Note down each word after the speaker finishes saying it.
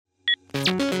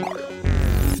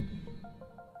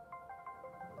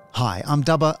Hi, I'm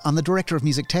Dubba. I'm the director of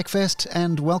Music Tech Fest,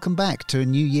 and welcome back to a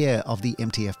new year of the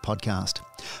MTF podcast.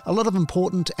 A lot of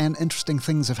important and interesting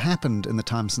things have happened in the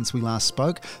time since we last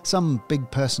spoke, some big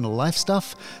personal life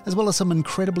stuff, as well as some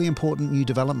incredibly important new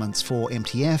developments for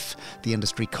MTF, the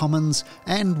industry commons,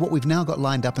 and what we've now got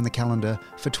lined up in the calendar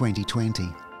for 2020.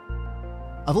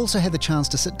 I've also had the chance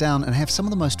to sit down and have some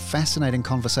of the most fascinating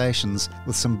conversations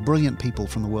with some brilliant people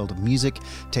from the world of music,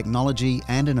 technology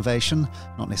and innovation,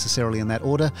 not necessarily in that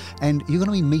order, and you're going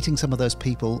to be meeting some of those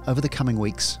people over the coming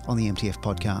weeks on the MTF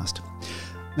podcast.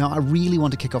 Now, I really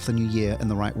want to kick off the new year in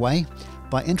the right way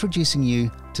by introducing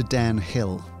you to Dan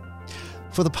Hill.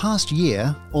 For the past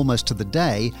year, almost to the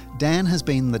day, Dan has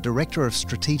been the Director of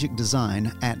Strategic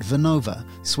Design at Vinnova,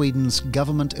 Sweden's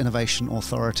government innovation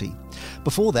authority.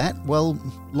 Before that, well,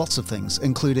 lots of things,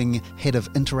 including Head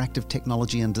of Interactive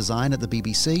Technology and Design at the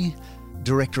BBC,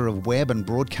 Director of Web and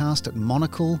Broadcast at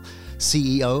Monocle,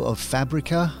 CEO of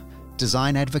Fabrica,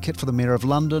 Design Advocate for the Mayor of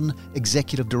London,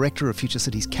 Executive Director of Future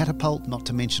Cities Catapult, not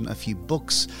to mention a few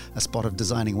books, a spot of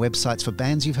designing websites for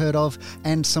bands you've heard of,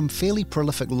 and some fairly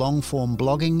prolific long-form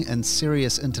blogging and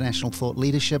serious international thought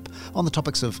leadership on the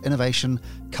topics of innovation,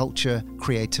 culture,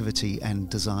 creativity,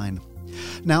 and design.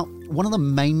 Now, one of the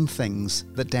main things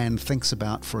that Dan thinks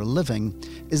about for a living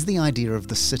is the idea of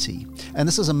the city, and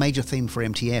this is a major theme for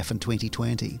MTF in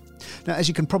 2020. Now, as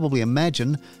you can probably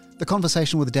imagine, the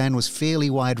conversation with Dan was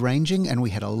fairly wide-ranging and we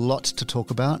had a lot to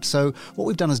talk about, so what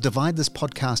we've done is divide this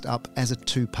podcast up as a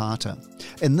two-parter.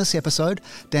 In this episode,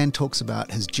 Dan talks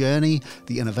about his journey,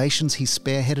 the innovations he's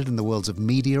spearheaded in the worlds of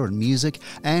media and music,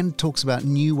 and talks about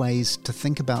new ways to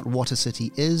think about what a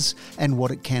city is and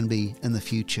what it can be in the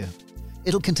future.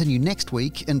 It'll continue next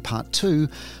week in part 2,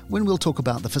 when we'll talk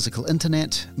about the physical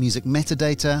internet, music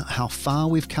metadata, how far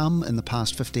we've come in the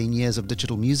past 15 years of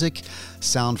digital music,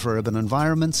 sound for urban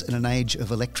environments in an age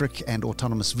of electric and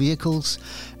autonomous vehicles,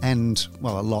 and,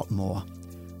 well, a lot more.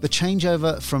 The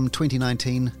changeover from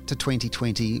 2019 to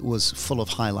 2020 was full of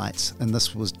highlights, and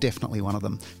this was definitely one of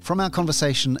them. From our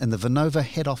conversation in the Vinnova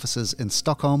head offices in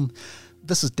Stockholm,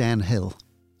 this is Dan Hill.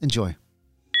 Enjoy.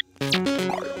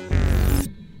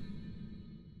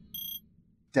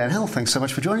 Dan Hill, thanks so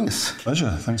much for joining us. Pleasure.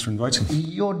 Thanks for inviting me.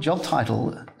 Your job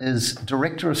title is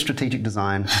Director of Strategic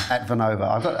Design at Vinnova.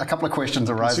 I've got a couple of questions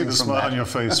arising from that. See the smile on your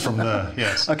face from there,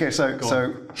 yes. Okay,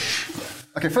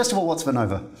 first of all, what's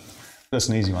Vinnova? That's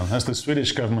an easy one. That's the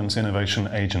Swedish government's innovation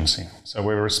agency. So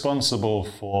we're responsible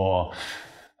for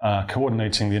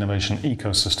coordinating the innovation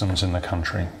ecosystems in the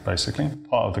country, basically,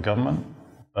 part of the government.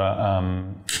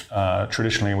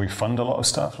 Traditionally, we fund a lot of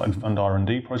stuff, like fund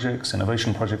R&D projects,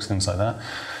 innovation projects, things like that.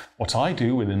 What I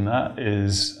do within that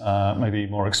is maybe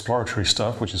more exploratory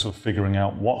stuff, which is sort of figuring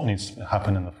out what needs to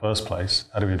happen in the first place.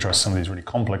 How do we address some of these really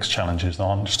complex challenges that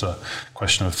aren't just a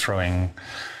question of throwing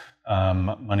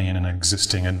money in an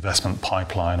existing investment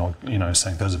pipeline or,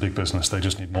 saying there's a big business, they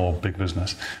just need more big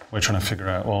business. We're trying to figure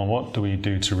out, well, what do we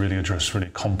do to really address really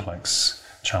complex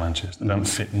challenges that don't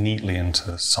fit neatly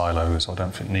into silos or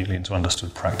don't fit neatly into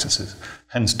understood practices.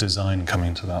 Hence design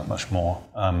coming to that much more.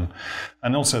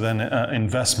 And also then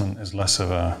investment is less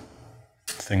of a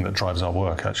thing that drives our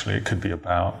work, actually. It could be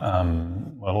about,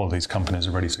 all of these companies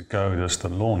are ready to go, just the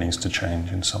law needs to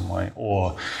change in some way.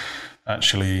 Or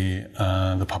actually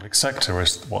the public sector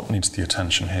is what needs the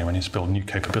attention here. We need to build new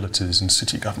capabilities in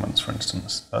city governments, for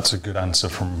instance. That's a good answer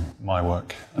from my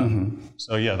work.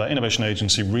 So yeah, that innovation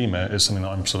agency remit is something that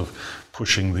I'm sort of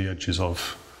pushing the edges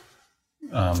of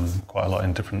quite a lot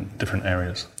in different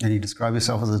areas. And you describe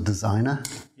yourself as a designer?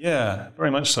 Yeah, very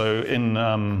much so. In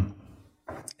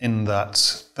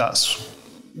that, that's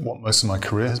what most of my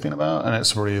career has been about, and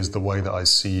it really is the way that I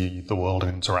see the world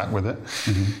and interact with it.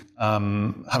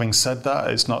 Having said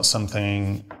that, it's not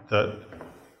something that,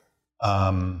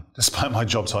 despite my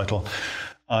job title,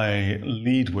 I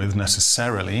lead with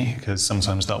necessarily, because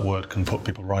sometimes that word can put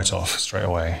people right off straight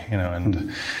away,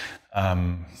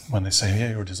 when they say,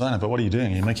 yeah, you're a designer, but what are you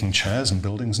doing? Are you making chairs and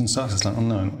buildings and stuff? It's like, oh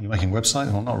no, you're making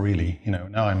websites? Well, not really.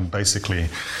 Now I'm basically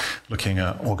looking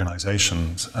at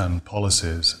organizations and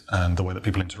policies and the way that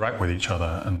people interact with each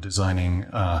other and designing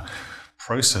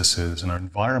processes and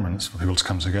environments for people to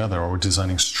come together, or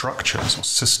designing structures or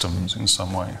systems in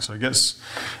some way. So it's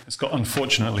got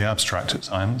unfortunately abstract at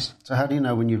times. So how do you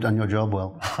know when you've done your job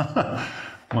well?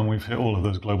 When we've hit all of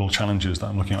those global challenges that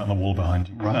I'm looking at on the wall behind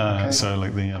you. Right, okay.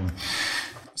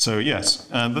 So yes,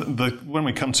 when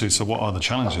we come to, what are the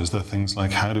challenges? They're things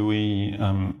like, how do we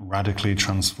radically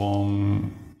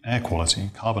transform air quality,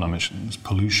 carbon emissions,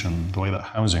 pollution, the way that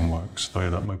housing works, the way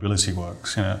that mobility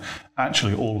works,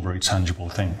 actually all very tangible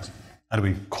things. How do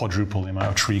we quadruple the amount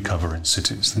of tree cover in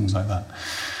cities, things like that?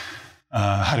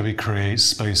 How do we create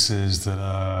spaces that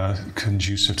are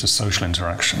conducive to social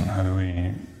interaction? How do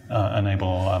we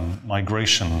enable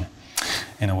migration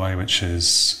in a way which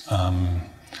is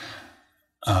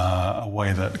a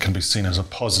way that can be seen as a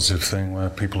positive thing, where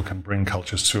people can bring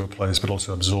cultures to a place but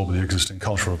also absorb the existing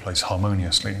culture of a place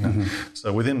harmoniously.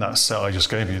 So within that set I just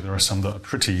gave you, there are some that are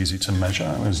pretty easy to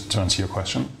measure. To answer your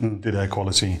question, did air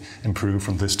quality improve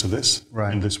from this to this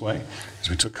in this way? Because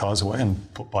we took cars away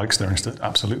and put bikes there instead?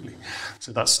 Absolutely.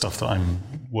 So that's stuff that I'm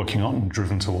working on and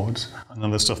driven towards. And then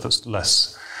there's stuff that's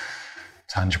less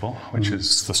tangible, which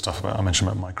is the stuff I mentioned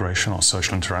about migration or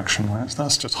social interaction, where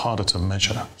that's just harder to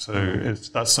measure. So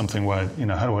that's something where,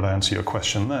 how would I answer your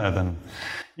question there? Then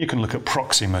you can look at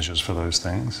proxy measures for those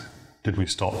things. Did we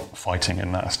stop fighting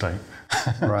in that state?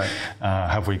 Right.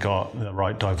 Have we got the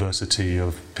right diversity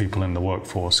of people in the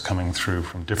workforce coming through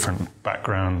from different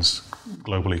backgrounds,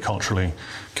 globally, culturally,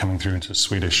 coming through into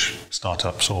Swedish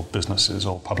startups or businesses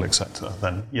or public sector?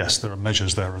 Then yes, there are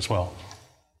measures there as well.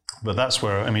 But that's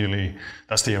where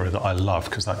that's the area that I love,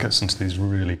 because that gets into these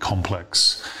really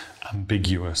complex,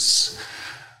 ambiguous,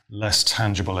 less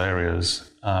tangible areas,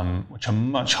 which are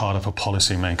much harder for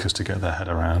policymakers to get their head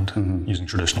around using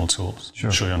traditional tools. Sure.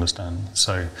 I'm sure you understand.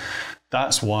 So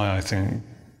that's why I think,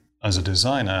 as a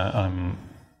designer,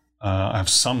 I have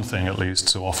something at least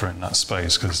to offer in that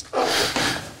space, because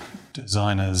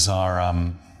designers are,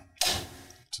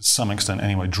 to some extent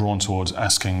anyway, drawn towards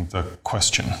asking the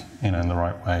question, in the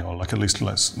right way, or like at least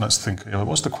let's think,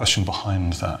 what's the question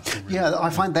behind that? Yeah, I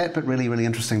find that bit really, really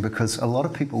interesting, because a lot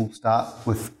of people start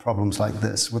with problems like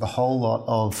this with a whole lot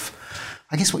of,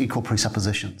 I guess, what you call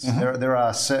presuppositions. There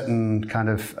are certain kind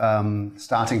of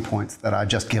starting points that are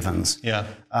just givens. Yeah.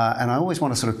 And I always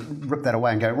want to sort of rip that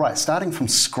away and go, right, starting from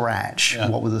scratch,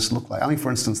 what would this look like? I mean,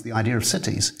 for instance, the idea of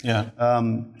cities. Yeah.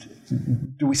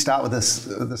 Do we start with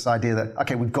this idea that,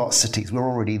 okay, we've got cities, we're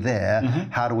already there,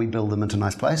 how do we build them into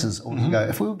nice places? Or do we go,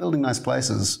 if we were building nice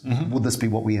places, would this be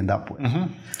what we end up with?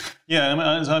 Yeah,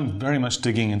 I'm very much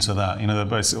digging into that.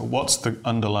 What's the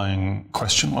underlying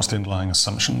question? What's the underlying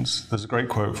assumptions? There's a great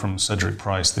quote from Cedric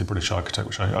Price, the British architect,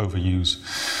 which I overuse.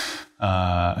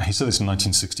 He said this in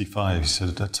 1965. He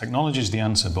said, technology is the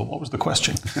answer, but what was the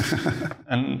question?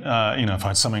 And, if I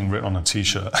had something written on a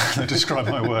T-shirt that described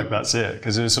my work, that's it.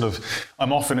 Because it's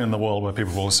I'm often in the world where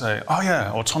people will say, oh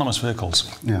yeah, autonomous vehicles,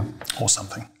 or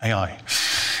something, AI.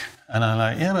 And I'm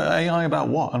like, yeah, but AI about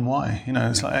what and why?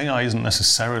 It's like AI isn't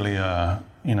necessarily an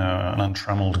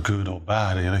untrammeled good or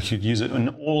bad. You could use it in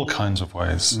all kinds of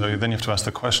ways. So then you have to ask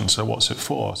the question, so what's it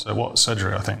for? So what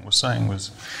Cedric, I think, was saying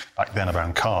was, back then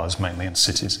around cars, mainly in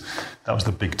cities, that was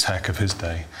the big tech of his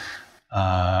day.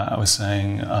 I was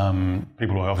saying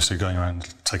people were obviously going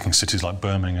around taking cities like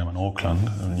Birmingham and Auckland,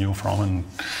 and you're from, and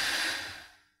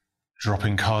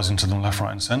dropping cars into them left,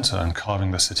 right and centre and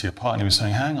carving the city apart. And he was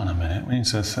saying, hang on a minute, we need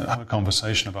to have a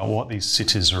conversation about what these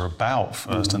cities are about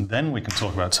first, and then we can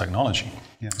talk about technology.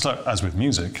 Yeah. So as with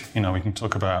music, we can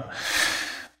talk about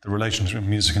the relationship with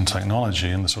music and technology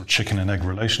and the sort of chicken and egg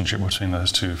relationship between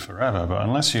those two forever. But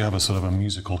unless you have a sort of a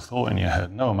musical thought in your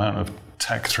head, no amount of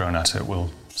tech thrown at it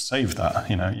will save that.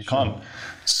 You can't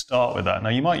start with that. Now,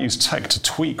 you might use tech to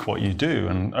tweak what you do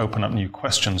and open up new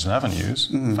questions and avenues.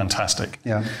 Fantastic.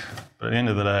 Yeah. But at the end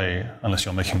of the day, unless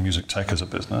you're making music tech as a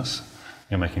business,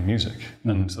 you're making music.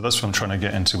 And so that's what I'm trying to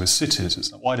get into with cities.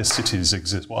 It's like, why do cities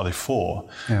exist? What are they for?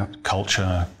 Yeah.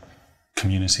 Culture,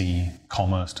 community,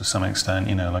 commerce to some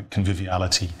extent, like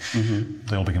conviviality.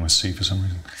 They all begin with C for some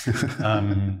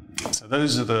reason. So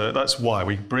that's why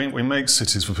we make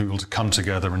cities for people to come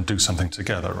together and do something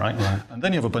together, right? And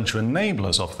then you have a bunch of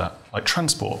enablers of that, like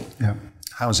transport,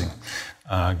 housing,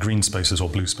 green spaces or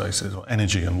blue spaces, or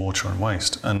energy and water and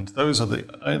waste. And those are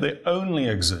they only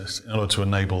exist in order to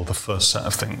enable the first set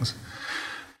of things.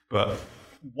 But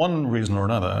one reason or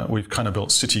another, we've kind of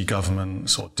built city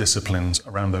governments or disciplines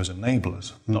around those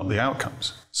enablers, not the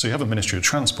outcomes. So you have a Ministry of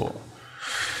Transport,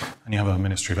 and you have a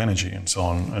Ministry of Energy and so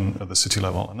on, and at the city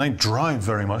level, and they drive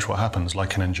very much what happens,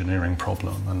 like an engineering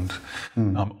problem.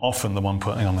 And I'm often the one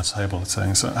putting on the table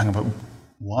saying, so hang on, but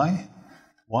why?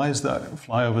 Why is that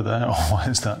flyover there, or why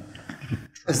is that?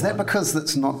 Is that because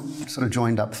it's not sort of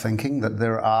joined up thinking, that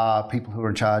there are people who are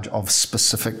in charge of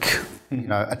specific,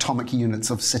 atomic units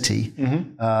of city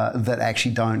that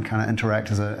actually don't kind of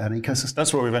interact as an ecosystem?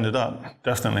 That's where we've ended up,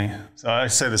 definitely. So I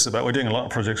say this we're doing a lot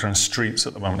of projects around streets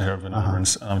at the moment here, and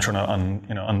I'm trying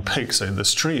to unpick. So the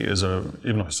street is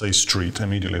even if I say street,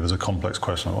 immediately there's a complex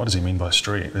question. What does he mean by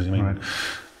street? Does he mean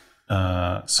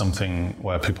something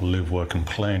where people live, work and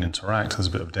play and interact. There's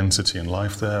a bit of density in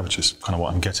life there, which is kind of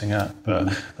what I'm getting at. But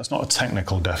that's not a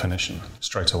technical definition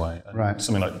straight away. Right.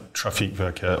 Something like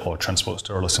trafikverket or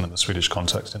transportstyrelsen in the Swedish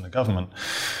context in the government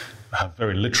have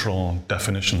very literal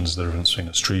definitions that are between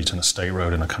a street and a state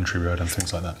road and a country road and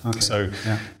things like that. Okay. So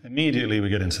immediately we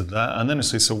get into that. And then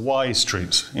it's so why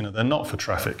streets? They're not for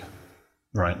traffic.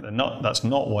 Right, that's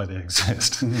not why they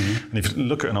exist. And if you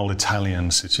look at an old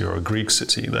Italian city or a Greek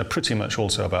city, they're pretty much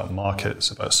also about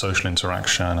markets, about social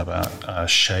interaction, about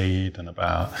shade, and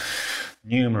about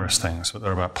numerous things. But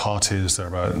they're about parties, they're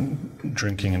about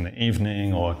drinking in the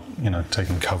evening, or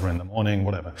taking cover in the morning,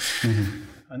 whatever.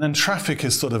 And then traffic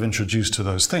is sort of introduced to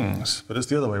those things, but it's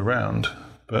the other way around.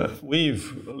 But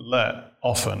we've let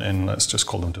often in, let's just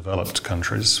call them developed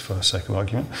countries for the sake of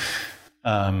argument,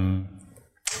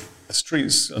 the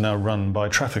streets are now run by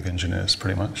traffic engineers,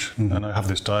 pretty much. And I have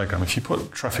this diagram. If you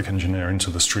put traffic engineer into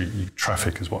the street,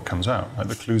 traffic is what comes out. Like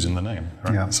the clue's in the name,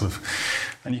 right? Yeah.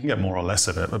 And you can get more or less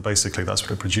of it, but basically that's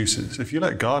what it produces. If you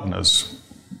let gardeners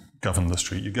govern the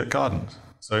street, you get gardens.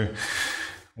 So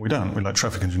we don't. We let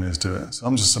traffic engineers do it. So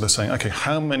I'm just sort of saying, okay,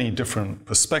 how many different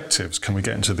perspectives can we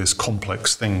get into this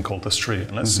complex thing called the street?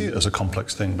 And let's see it as a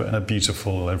complex thing, but in a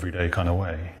beautiful, everyday kind of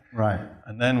way. Right.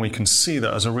 And then we can see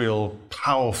that as a real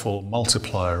powerful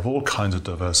multiplier of all kinds of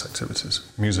diverse activities.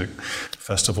 Music,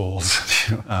 festivals,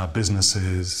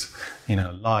 businesses,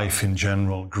 life in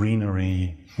general,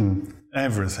 greenery,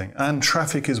 everything. And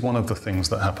traffic is one of the things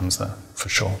that happens there, for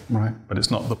sure. Right. But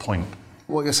it's not the point.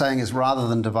 What you're saying is rather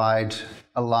than divide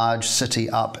a large city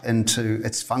up into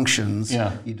its functions,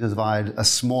 you divide a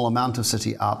small amount of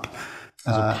city up.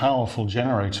 As a powerful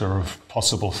generator of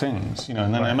possible things,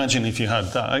 and then imagine if you had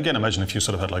that. Again, imagine if you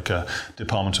sort of had like a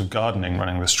department of gardening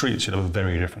running the streets, you'd have a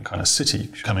very different kind of city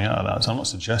coming out of that. So I'm not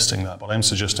suggesting that, but I'm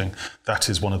suggesting that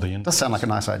is one of the... Does sound like a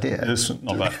nice idea. It's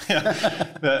not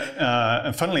bad. But,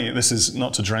 and funnily, this is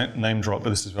not to name drop, but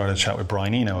this is where I had a chat with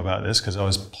Brian Eno about this, because I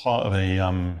was part of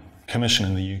a commission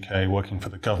in the UK working for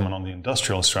the government on the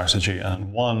industrial strategy,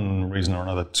 and one reason or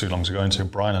another, too long to go into,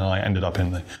 Brian and I ended up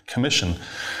in the commission,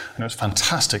 and it was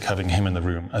fantastic having him in the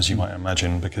room, as you might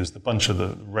imagine, because the bunch of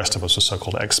the rest of us were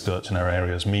so-called experts in our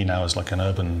areas, me now as like an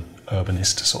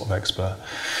urbanist sort of expert.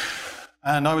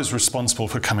 And I was responsible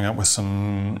for coming up with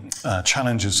some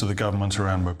challenges to the government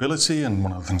around mobility, and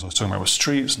one of the things I was talking about was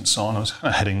streets and so on. I was kind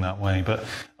of heading that way, but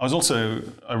I was also,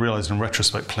 I realized in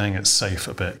retrospect, playing it safe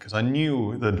a bit, because I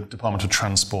knew the Department of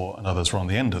Transport and others were on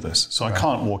the end of this. So I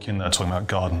can't walk in there talking about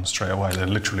gardens straight away. They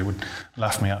literally would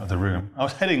laugh me out of the room. I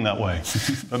was heading that way,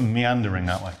 but meandering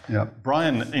that way. Yep.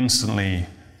 Brian instantly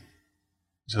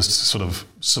just sort of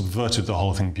subverted the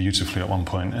whole thing beautifully at one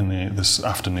point in this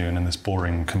afternoon in this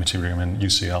boring committee room in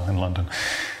UCL in London.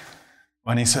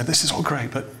 When he said, this is all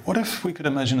great, but what if we could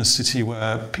imagine a city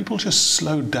where people just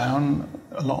slowed down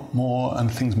a lot more and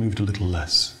things moved a little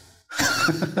less?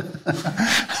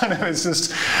 And it was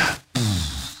just,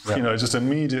 just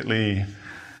immediately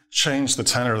changed the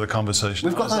tenor of the conversation.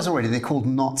 We've got those already. They're called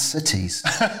not cities.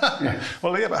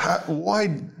 Well, yeah, but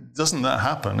why doesn't that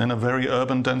happen in a very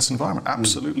urban, dense environment?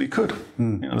 Absolutely could.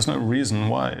 There's no reason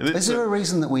why. Is there a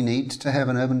reason that we need to have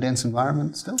an urban, dense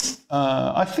environment still?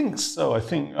 I think so. I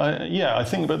think,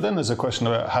 but then there's a question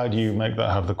about how do you make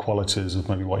that have the qualities of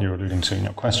maybe what you're alluding to in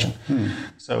your question.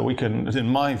 So we can, in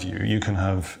my view, you can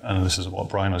have, and this is what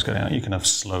Brian was getting at, you can have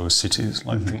slow cities,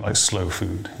 like slow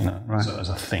food, right. as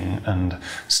a thing, and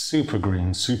super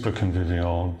green, super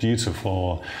convivial,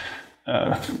 beautiful,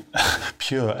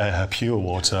 pure air, pure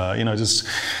water, just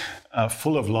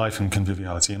full of life and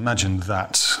conviviality. Imagine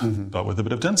that, but with a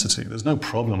bit of density. There's no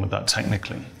problem with that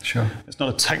technically. Sure. It's not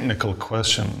a technical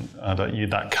question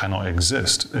that cannot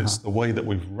exist. It's the way that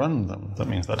we've run them that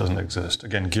means that doesn't exist.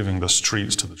 Again, giving the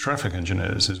streets to the traffic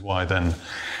engineers is why then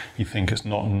you think it's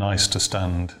not nice to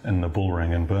stand in the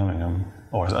Bullring in Birmingham,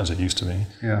 or as it used to be.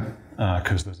 Yeah.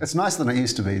 It's nicer than it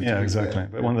used to be. Yeah, exactly.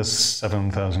 But when there's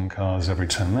 7,000 cars every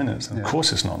 10 minutes, of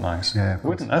course it's not nice. Yeah,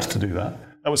 we didn't have to do that.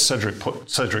 That was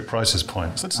Cedric Price's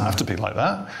point. So it doesn't have to be like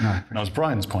that. No. And that was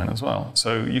Brian's point as well.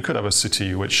 So you could have a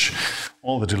city which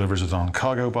all the deliveries are done on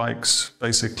cargo bikes,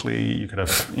 basically. You could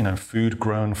have, food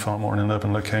grown far more in an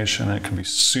urban location. It can be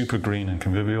super green and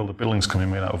convivial. The buildings can be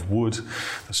made out of wood.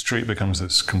 The street becomes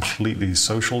this completely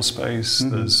social space.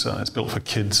 It's built for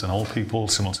kids and old people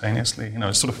simultaneously.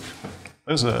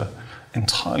 Those are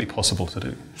entirely possible to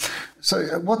do.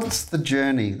 So what's the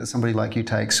journey that somebody like you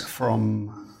takes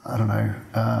from, I don't know,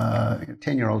 a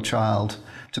 10-year-old child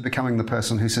to becoming the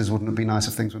person who says, wouldn't it be nice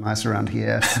if things were nice around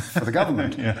here for the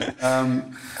government?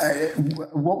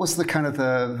 What was the kind of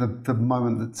the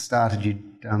moment that started you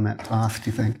down that path,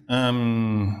 do you think?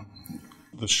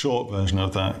 the short version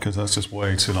of that, because that's just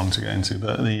way too long to get into.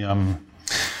 But I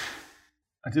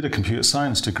did a computer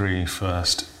science degree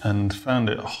first and found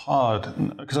it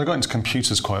hard because I got into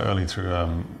computers quite early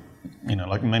through,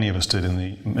 like many of us did in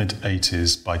the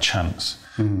mid-'80s by chance.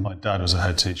 Mm-hmm. My dad was a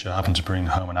head teacher, happened to bring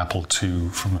home an Apple II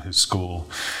from his school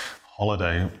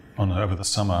holiday over the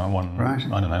summer. Right.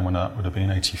 I don't know when that would have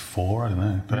been, 84, I don't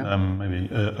know, but maybe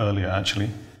earlier actually.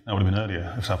 That would have been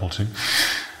earlier, if it's Apple II.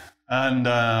 And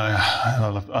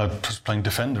I was playing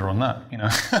Defender on that,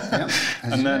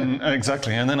 and then I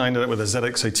ended up with a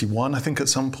ZX81, I think, at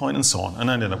some point, and so on.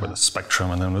 And I ended up with a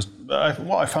Spectrum, and then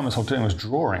what I found myself doing was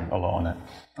drawing a lot on it.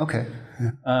 Okay.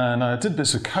 Yeah. And I did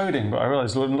bits of coding, but I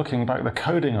realized, looking back, the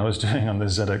coding I was doing on the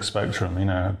ZX Spectrum,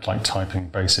 like typing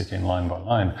basic in line by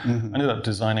line, I ended up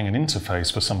designing an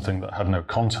interface for something that had no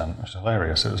content, which is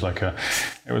hilarious. It was like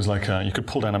you could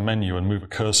pull down a menu and move a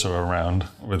cursor around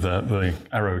with the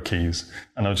arrow keys,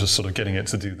 and I was just sort of getting it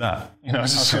to do that.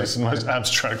 It's the most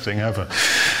abstract thing ever.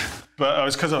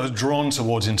 But because I was drawn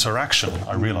towards interaction,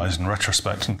 I realized in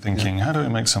retrospect and thinking, how do we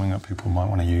make something that people might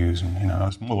want to use? And I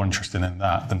was more interested in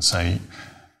that than, say,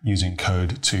 using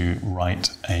code to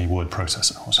write a word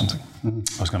processor or something. Mm-hmm.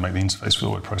 I was going to make the interface for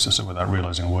the word processor without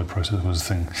realizing a word processor was a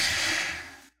thing.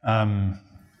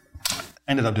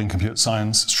 Ended up doing computer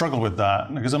science, struggled with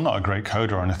that because I'm not a great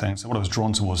coder or anything. So what I was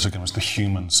drawn towards, again, was the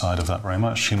human side of that very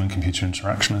much. Human-computer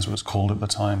interaction is what it was called at the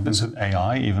time. Bits of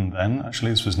AI even then.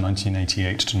 Actually, this was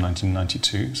 1988 to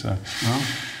 1992. So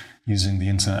using the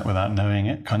internet without knowing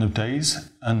it kind of days.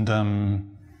 And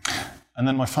then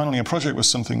my final year project was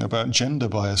something about gender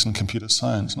bias in computer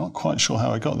science. Not quite sure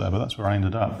how I got there, but that's where I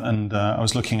ended up. And I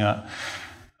was looking at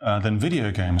then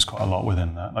video games quite a lot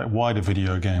within that. Like, why do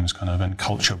video games kind of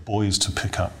enculture boys to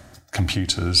pick up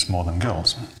computers more than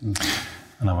girls?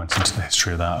 And I went into the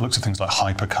history of that. I looked at things like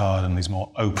HyperCard and these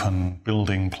more open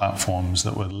building platforms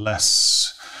that were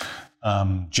less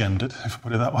gendered, if I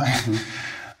put it that way.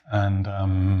 And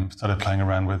started playing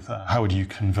around with how would you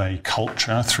convey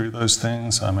culture through those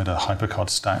things. I made a HyperCard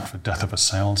stack for Death of a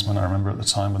Salesman, I remember at the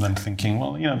time, and then thinking,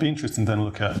 well, it'd be interesting then to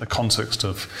look at the context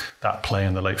of that play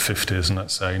in the late 50s, and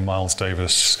let's say Miles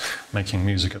Davis making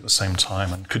music at the same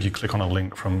time, and could you click on a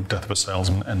link from Death of a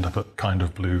Salesman, end up at Kind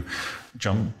of Blue,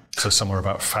 jump to somewhere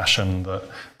about fashion that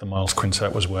the Miles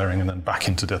Quintet was wearing, and then back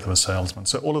into Death of a Salesman.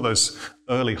 So all of those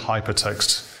early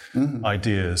hypertext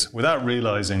ideas, without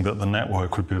realizing that the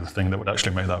network would be the thing that would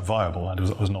actually make that viable. I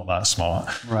was not that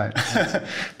smart. Right.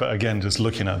 But again, just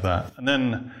looking at that. And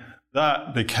then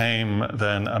that became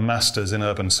then a master's in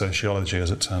urban sociology,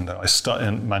 as it turned out. I started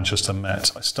in Manchester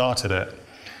Met. I started it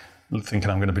thinking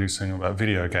I'm going to be doing something about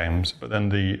video games, but then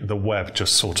the web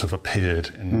just sort of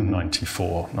appeared in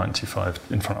 94, 95,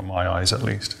 in front of my eyes at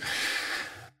least.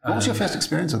 What was your first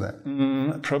experience with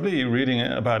that? Probably reading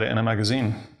about it in a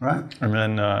magazine. Right. And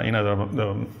then,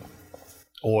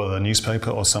 or the newspaper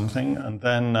or something. And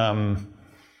then,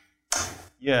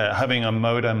 having a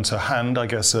modem to hand, I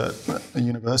guess, at a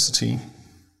university.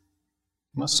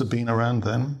 Must have been around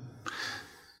then.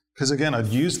 Because, again, I'd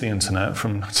used the internet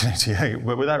from 1988,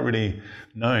 but without really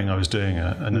knowing I was doing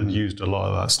it, and had used a lot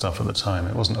of that stuff at the time.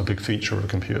 It wasn't a big feature of a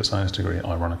computer science degree,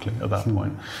 ironically, at that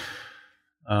point.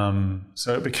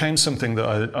 So it became something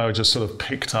that I just sort of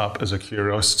picked up as a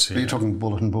curiosity. Are you talking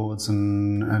bulletin boards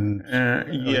and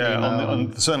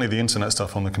certainly the internet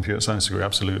stuff on the computer science degree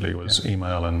absolutely was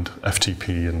email and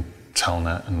FTP and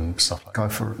Telnet and stuff like that. Go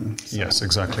for it. Yes,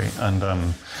 exactly. And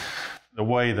the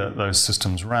way that those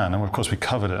systems ran, and of course we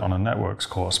covered it on a networks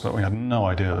course, but we had no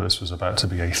idea that this was about to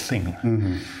be a thing.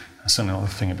 That's certainly not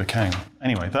the thing it became.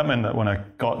 Anyway, that meant that when I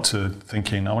got to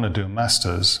thinking I want to do a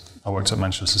master's, I worked at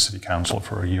Manchester City Council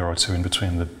for a year or two in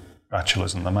between the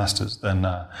bachelor's and the master's. Then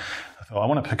I thought I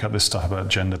want to pick up this stuff about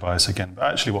gender bias again. But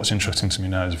actually what's interesting to me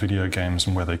now is video games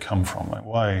and where they come from. Like,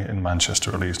 why in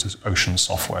Manchester at least is Ocean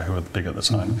Software, who were big at the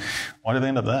time, why did they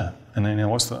end up there? And then,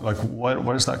 what's that, like, where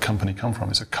does that company come from?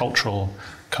 It's a cultural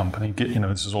company.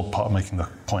 This is all part of making the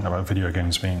point about video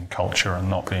games being culture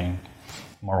and not being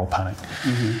moral panic,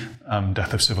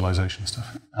 death of civilization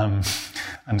stuff. And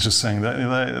just saying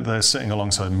that they're sitting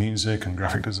alongside music and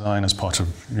graphic design as part of,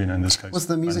 in this case, was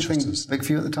the music thing big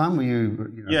for you at the time? Were you,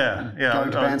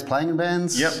 going to bands, playing in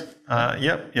bands? Yep. I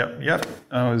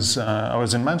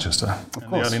was in Manchester in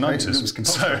the early 90s.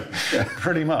 So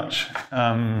pretty much.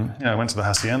 I went to the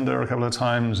Hacienda a couple of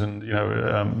times,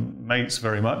 and mates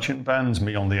very much in bands,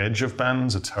 me on the edge of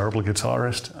bands, a terrible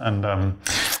guitarist, and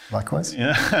likewise.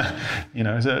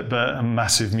 But a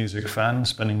massive music fan,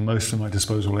 spending most of my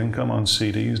disposable income on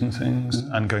CDs and things,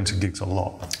 and going to gigs a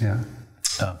lot.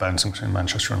 Bouncing between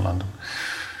Manchester and London.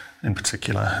 in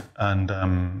particular. And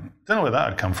don't know where that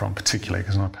had come from particularly,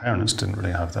 because my parents didn't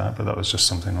really have that, but that was just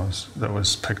something that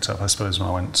was picked up, I suppose, when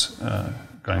I went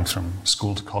going from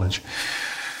school to college.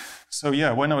 So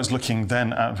yeah, when I was looking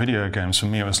then at video games, for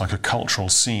me it was like a cultural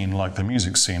scene, like the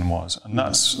music scene was. And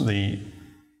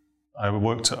I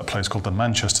worked at a place called the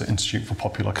Manchester Institute for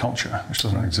Popular Culture, which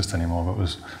doesn't exist anymore, but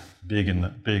was big,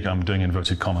 I'm doing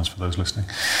inverted commas for those listening,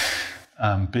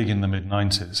 big in the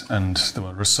mid-90s. And there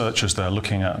were researchers there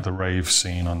looking at the rave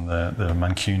scene and the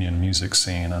Mancunian music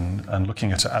scene and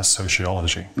looking at it as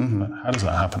sociology. Mm-hmm. How does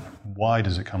that happen? Why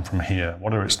does it come from here?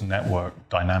 What are its network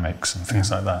dynamics and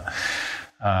things like that?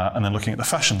 And then looking at the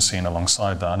fashion scene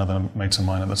alongside that. Another mate of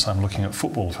mine at the time looking at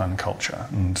football fan culture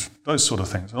and those sort of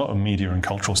things. A lot of media and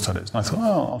cultural studies. And I thought,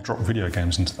 I'll drop video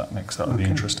games into that mix. That would be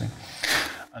interesting.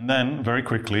 And then very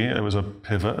quickly, it was a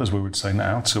pivot, as we would say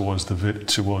now, towards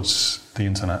the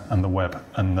internet and the web.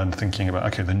 And then thinking about,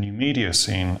 okay, the new media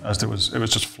scene, as it was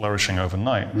just flourishing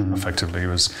overnight, effectively.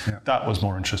 That was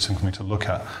more interesting for me to look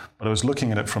at. But I was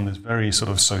looking at it from this very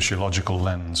sort of sociological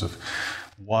lens of,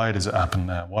 why does it happen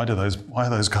there? Why are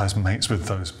those guys mates with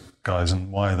those guys,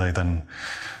 and why are they then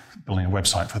building a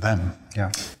website for them?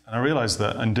 Yeah. And I realized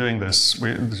that in doing this,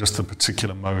 just the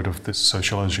particular mode of this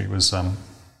sociology was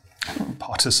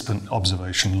participant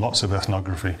observation, lots of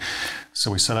ethnography.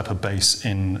 So we set up a base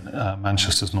in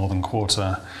Manchester's Northern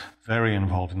Quarter, very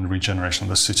involved in the regeneration of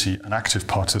the city, an active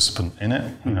participant in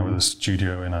it, with a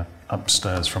studio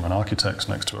upstairs from an architect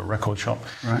next to a record shop,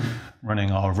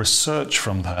 running our research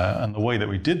from there. And the way that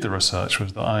we did the research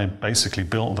was that I basically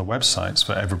built the websites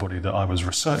for everybody that I was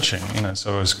researching.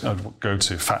 So I'd go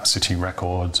to Fat City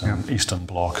Records and Eastern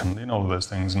Bloc and all of those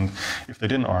things. And if they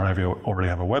didn't already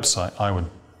have a website, I would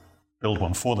build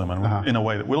one for them, and in a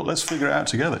way that, let's figure it out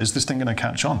together. Is this thing going to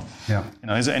catch on? Yeah.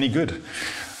 Is it any good?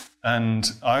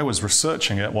 And I was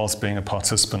researching it whilst being a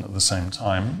participant at the same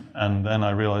time. And then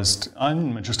I realized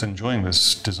I'm just enjoying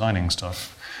this designing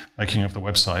stuff, making of the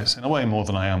websites, in a way more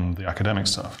than I am the academic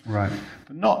stuff. Right.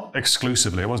 But not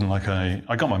exclusively. It wasn't like I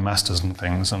got my master's and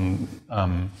things, and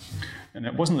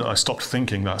it wasn't that I stopped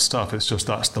thinking that stuff. It's just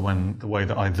that's the way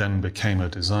that I then became a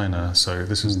designer. So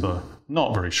this is the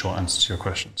not very short answer to your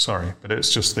question. Sorry, but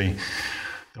it's just the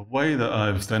way that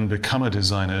I've then become a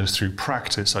designer is through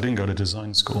practice. I didn't go to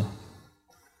design school.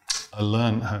 I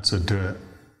learned how to do it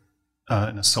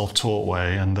in a self-taught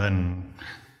way, and then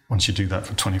once you do that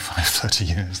for 25, 30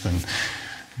 years, then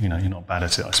you're not bad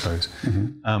at it, I suppose.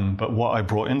 But what I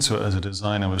brought into it as a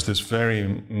designer was this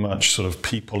very much sort of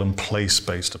people and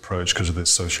place-based approach because of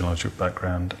this sociological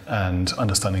background, and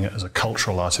understanding it as a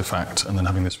cultural artifact, and then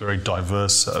having this very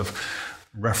diverse set of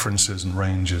references and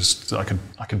ranges that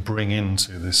I could bring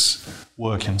into this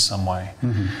work in some way.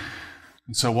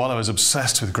 And so while I was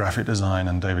obsessed with graphic design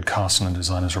and David Carson and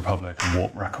Designers Republic and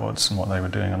Warp Records and what they were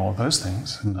doing and all those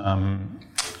things,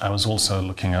 I was also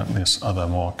looking at this other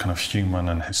more kind of human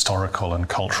and historical and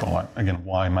cultural, like, again,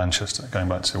 why Manchester? Going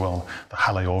back to, the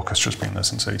Halle Orchestra's been there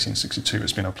since 1862.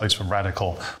 It's been a place for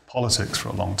radical politics for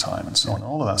a long time and so on.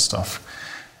 All of that stuff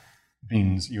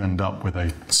means you end up with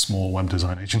a small web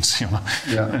design agency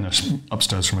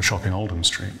upstairs from a shop in Oldham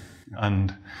Street.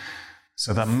 And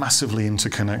so that massively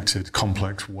interconnected,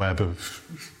 complex web of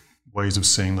ways of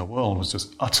seeing the world was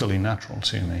just utterly natural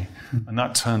to me. And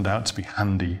that turned out to be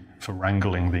handy for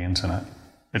wrangling the internet,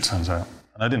 it turns out.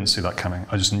 And I didn't see that coming.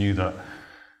 I just knew that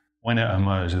when it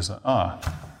emerged, is that,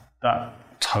 that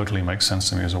totally makes sense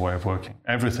to me as a way of working.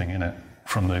 Everything in it,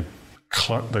 from the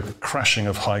crashing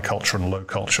of high culture and low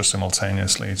culture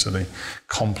simultaneously to the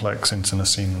complex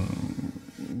intimacy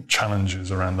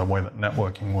challenges around the way that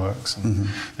networking works. And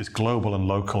it's global and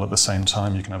local at the same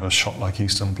time. You can have a shop like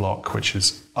Eastern Bloc, which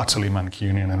is utterly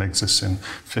Mancunian and exists in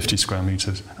 50 square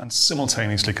meters, and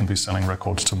simultaneously can be selling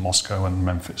records to Moscow and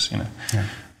Memphis.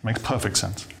 Makes perfect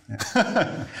sense.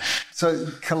 So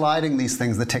colliding these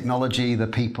things, the technology, the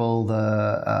people,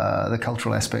 the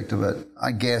cultural aspect of it,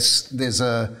 I guess there's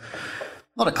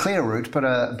not a clear route, but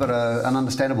an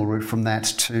understandable route from that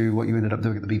to what you ended up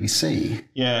doing at the BBC.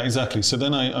 Yeah, exactly. So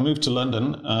then I moved to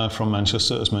London from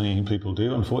Manchester, as many people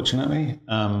do, unfortunately.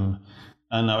 And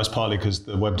that was partly because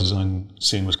the web design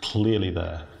scene was clearly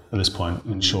there at this point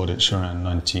in Shoreditch around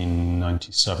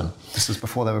 1997. This is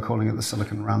before they were calling it the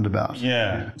Silicon Roundabout.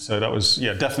 Yeah, so that was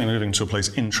definitely moving to a place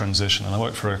in transition. And I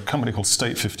worked for a company called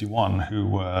State 51,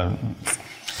 who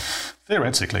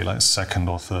theoretically like second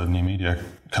or third new media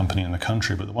company in the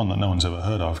country, but the one that no one's ever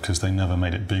heard of because they never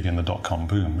made it big in the dot-com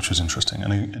boom, which was interesting,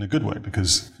 and in a good way,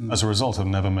 because as a result of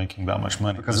never making that much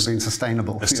money. Because of being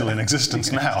sustainable. They're still in existence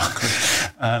now.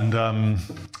 And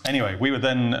anyway, we were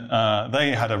then,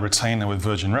 they had a retainer with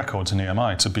Virgin Records and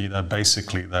EMI to be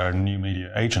basically their new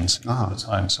media agency at the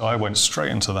time. So I went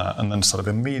straight into that and then sort of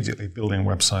immediately building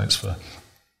websites for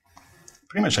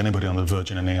pretty much anybody on the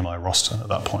Virgin and EMI roster at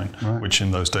that point, which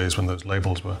in those days when those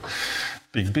labels were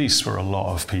big beasts were a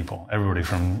lot of people. Everybody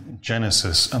from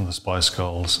Genesis and the Spice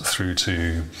Girls through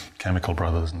to Chemical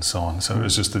Brothers and so on. So it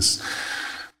was just this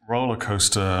roller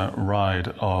coaster ride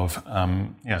of,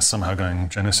 somehow going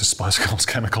Genesis, Spice Girls,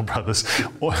 Chemical Brothers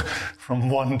from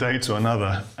one day to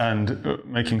another, and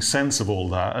making sense of all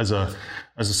that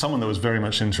as someone that was very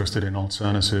much interested in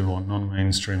alternative or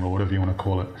non-mainstream or whatever you want to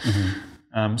call it.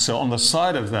 So on the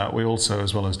side of that, we also,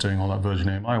 as well as doing all that Virgin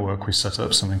EMI work, we set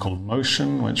up something called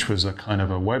Motion, which was a kind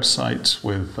of a website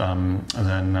with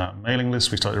mailing lists.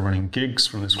 We started running gigs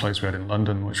from this place we had in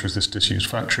London, which was this disused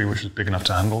factory, which was big enough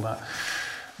to handle that.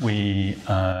 We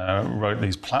wrote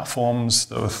these platforms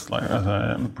that were, like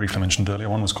I briefly mentioned earlier,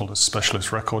 one was called a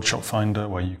specialist record shop finder,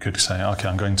 where you could say, okay,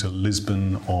 I'm going to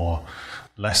Lisbon or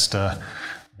Leicester.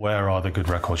 Where are the good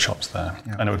record shops there?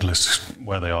 Yeah. And it would list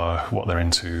where they are, what they're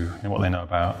into, and what they know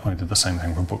about. We did the same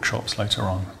thing for bookshops later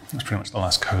on. It was pretty much the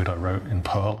last code I wrote in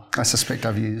Perl. I suspect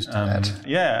I've used that.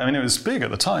 Yeah, I mean, it was big at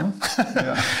the time.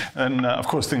 And of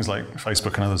course, things like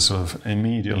Facebook and others sort of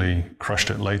immediately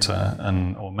crushed it later,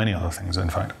 or many other things,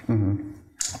 in fact.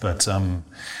 But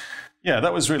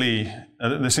that was really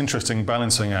this interesting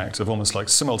balancing act of almost like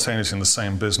simultaneously in the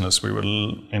same business. We were,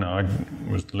 I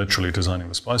was literally designing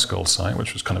the Spice Girls site,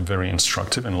 which was kind of very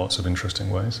instructive in lots of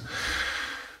interesting ways.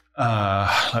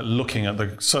 Like looking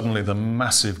at suddenly the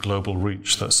massive global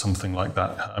reach that something like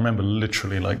that. I remember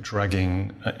literally like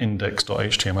dragging an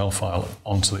index.html file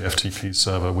onto the FTP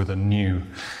server with a new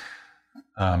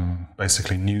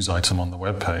basically news item on the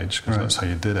web page, because that's how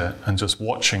you did it, and just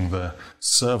watching the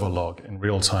server log in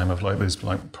real time of like these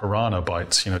like piranha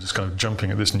bytes, just kind of jumping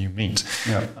at this new meat.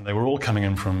 And they were all coming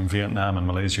in from Vietnam and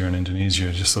Malaysia and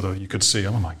Indonesia. Just sort of, you could see,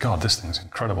 oh my God, this thing's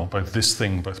incredible. Both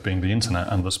being the internet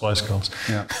and the Spice Girls.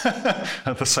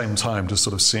 At the same time, just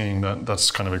sort of seeing that's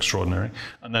kind of extraordinary.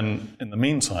 And then in the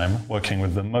meantime, working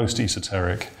with the most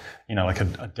esoteric, like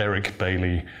a Derek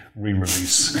Bailey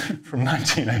re-release from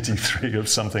 1983 of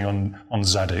something on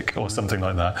Zadig or something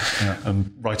like that,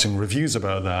 and writing reviews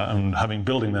about that, and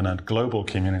building then a global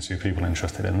community of people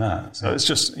interested in that. So it's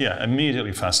just,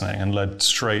 immediately fascinating, and led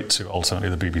straight to ultimately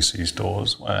the BBC's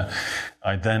doors, where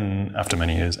I then, after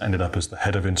many years, ended up as the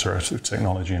head of interactive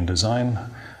technology and design,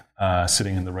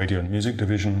 sitting in the radio and music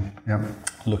division,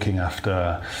 looking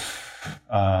after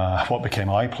what became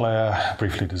iPlayer,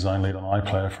 briefly design lead on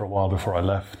iPlayer for a while before I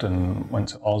left and went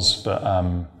to Oz, but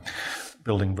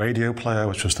building Radio Player,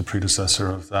 which was the predecessor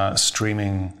of that,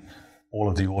 streaming all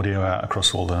of the audio out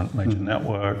across all the major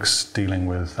networks, dealing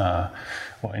with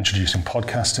introducing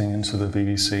podcasting into the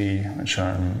BBC, which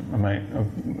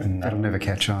that'll never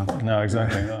catch on. No,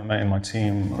 exactly. A mate in my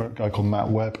team, a guy called Matt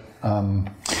Webb,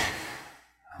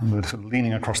 we were sort of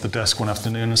leaning across the desk one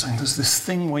afternoon and saying, there's this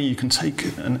thing where you can take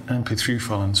an MP3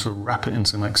 file and sort of wrap it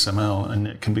into an XML, and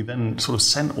it can be then sort of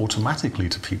sent automatically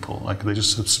to people, like they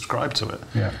just subscribe to it.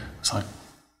 It's like,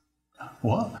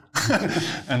 what?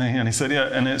 and he said,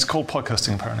 and it's called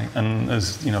podcasting apparently, and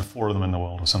there's 4 of them in the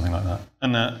world or something like that.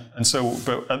 And so,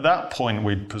 but at that point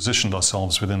we'd positioned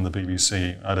ourselves within the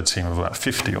BBC. I had a team of about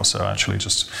 50 or so actually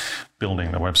just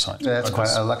building the website. Yeah, that's quite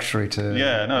a luxury to...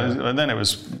 And then it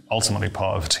was ultimately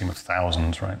part of a team of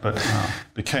thousands, right? But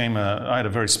I had a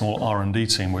very small R&D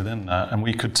team within that, and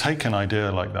we could take an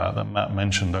idea like that Matt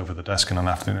mentioned over the desk in an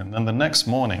afternoon, and then the next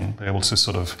morning be able to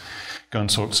sort of go and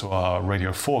talk to our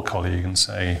Radio 4 colleague and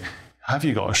say, have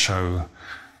you got a show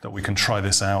that we can try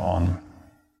this out on?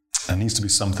 It needs to be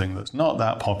something that's not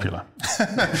that popular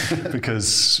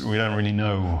because we don't really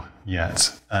know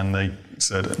yet. And they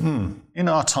said, in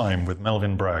our time with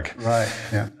Melvin Bragg,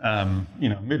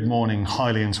 mid-morning,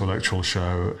 highly intellectual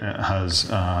show. It has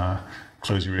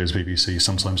close your ears, BBC,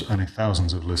 sometimes only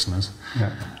thousands of listeners,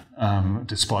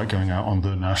 despite going out on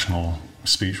the national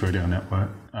speech radio network.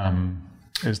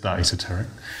 Is that esoteric?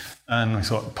 And we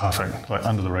thought, perfect, like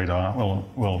under the radar,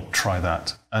 we'll try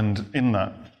that. And in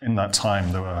that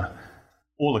time, there were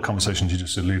all the conversations you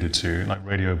just alluded to, like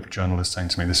radio journalists saying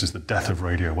to me, this is the death of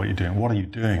radio, what are you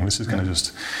doing? This is going to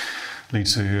just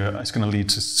it's going to lead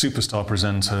to superstar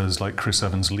presenters like Chris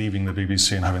Evans leaving the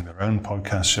BBC and having their own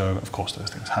podcast show. Of course, those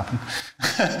things happen.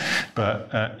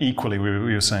 But equally,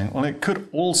 we were saying, well, it could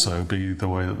also be the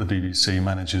way that the BBC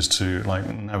manages to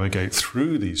navigate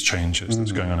through these changes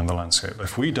that's going on in the landscape.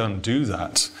 If we don't do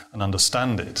that and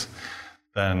understand it,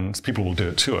 then people will do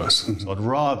it to us. So I'd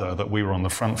rather that we were on the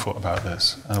front foot about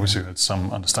this, and obviously we had some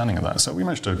understanding of that. So we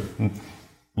managed to,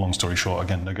 long story short,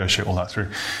 again, negotiate all that through,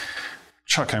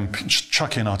 chuck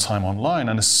in our time online,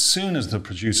 and as soon as the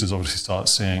producers obviously start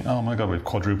seeing, oh my God, we've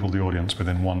quadrupled the audience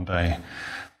within one day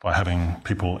by having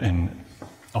people in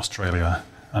Australia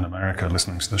and America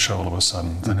listening to the show all of a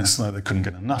sudden, then it's like they couldn't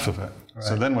get enough of it. Right.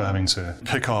 So then we're having to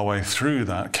pick our way through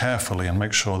that carefully and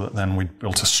make sure that then we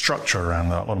built a structure around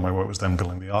that. A lot of my work was then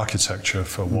building the architecture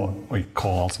for what we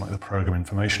call ultimately the program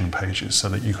information pages, so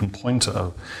that you can point at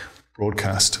a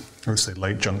broadcast, let's say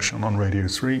late junction on Radio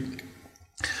 3,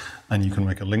 and you can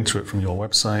make a link to it from your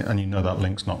website, and you know that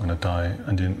link's not going to die,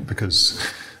 because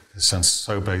it sounds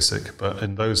so basic, but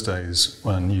in those days,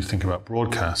 when you think about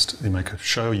broadcast, you make a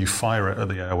show, you fire it at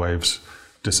the airwaves,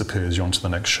 disappears, you're on to the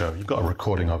next show. You've got a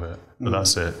recording of it, but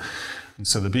that's it. And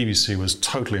so the BBC was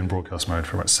totally in broadcast mode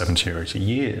for about 70 or 80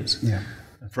 years. Yeah.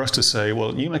 And for us to say,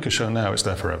 well, you make a show now, it's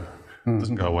there forever. It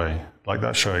doesn't go away. Like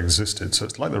that show existed. So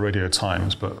it's like the Radio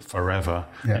Times, but forever,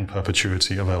 in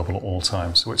perpetuity, available at all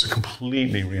times. So it's a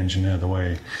completely re-engineer the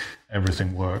way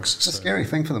everything works. It's a scary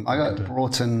thing for them. I got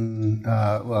brought in,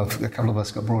 a couple of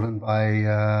us got brought in by,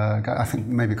 I think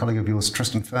maybe a colleague of yours,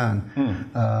 Tristan Fern,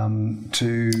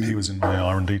 He was in my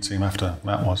R&D team after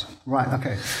Matt was. Right,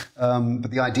 okay.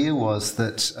 But the idea was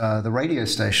that the radio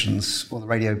stations, or the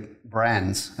radio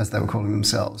brands, as they were calling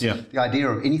themselves, the idea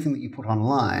of anything that you put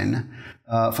online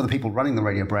for the people running the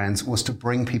radio brands was to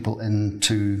bring people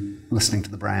into listening to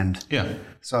the brand. Yeah.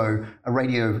 So a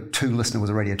Radio 2 listener was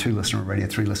a Radio 2 listener, a Radio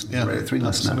 3 listener was a Radio 3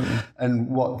 listener. And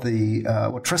what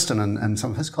Tristan and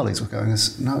some of his colleagues were going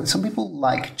is, no, some people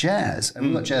like jazz. And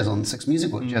we've got jazz on 6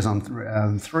 Music, we've got jazz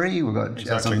on 3, we've got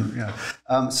jazz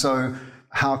on... So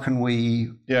how can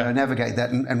we navigate that,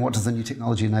 and what does the new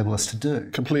technology enable us to do?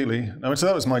 Completely. So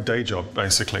that was my day job,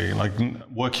 basically,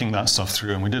 working that stuff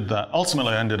through, and we did that.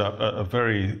 Ultimately, I ended up at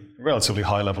a relatively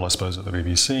high level, I suppose, at the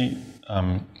BBC,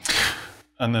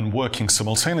 and then working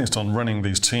simultaneously on running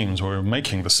these teams where we were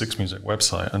making the 6 Music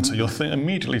website. And so you're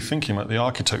immediately thinking about the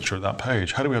architecture of that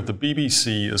page. How do we have the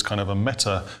BBC as kind of a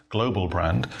meta global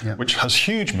brand, which has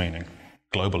huge meaning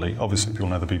globally? Obviously, people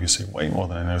know the BBC way more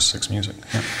than they know 6 Music.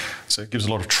 Yep. So it gives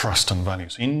a lot of trust and value.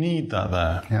 So you need that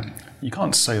there. Yep. You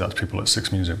can't say that to people at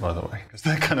 6 Music, by the way, because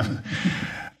they're kind of...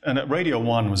 And at Radio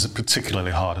 1 was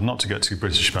particularly hard, and not to get too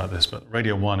British about this, but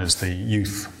Radio 1 is the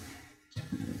youth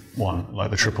one, like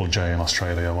the Triple J in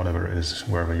Australia, whatever it is,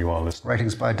 wherever you are listening.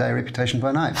 Ratings by day, reputation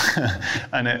by night.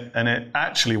 and it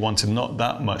actually wanted not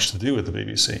that much to do with the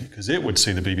BBC, because it would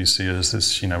see the BBC as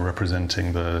this,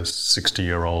 representing the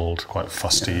 60-year-old, quite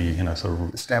fusty, sort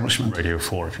of establishment. Radio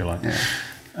 4, if you like. Yeah.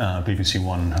 BBC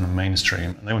One kind of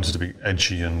mainstream, and they wanted to be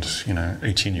edgy and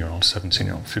 18-year-old,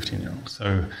 17-year-old, 15-year-old.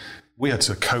 So we had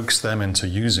to coax them into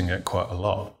using it quite a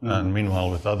lot. And meanwhile,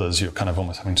 with others, you're kind of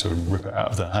almost having to rip it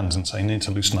out of their hands and say, you need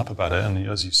to loosen up about it. And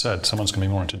as you said, someone's going to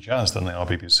be more into jazz than they are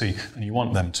BBC, and you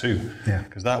want them too.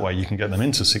 Because that way you can get them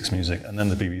into 6 Music and then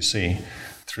the BBC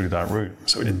through that route.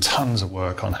 So we did tons of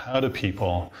work on how do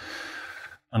people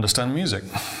understand music.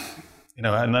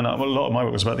 And then a lot of my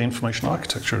work was about the information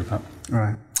architecture of that.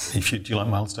 Right. Do you like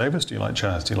Miles Davis? Do you like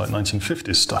jazz? Do you like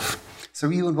 1950s stuff? So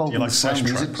were you involved in the Slash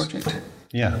Music project?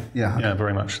 Yeah,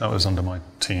 very much. That was under my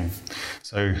team.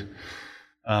 So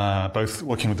both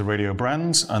working with the radio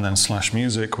brands and then Slash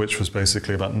Music, which was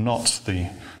basically about not the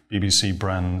BBC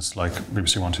brands like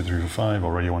BBC 1, 2, 3, 4, 5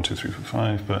 or Radio 1, 2, 3, 4,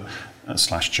 5, but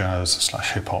Slash Jazz,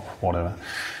 Slash Hip Hop, whatever.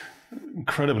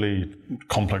 Incredibly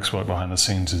complex work behind the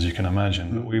scenes, as you can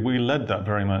imagine. But we led that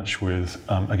very much with,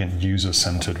 again,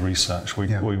 user-centered research.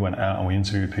 We went out and we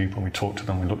interviewed people, and we talked to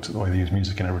them, we looked at the way they use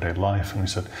music in everyday life, and we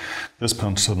said, this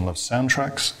person loves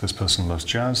soundtracks, this person loves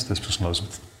jazz, this person loves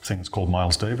things called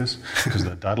Miles Davis, because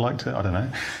their dad liked it, I don't know.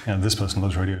 This person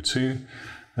loves Radio 2.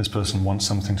 This person wants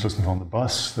something to listen to on the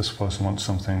bus. This person wants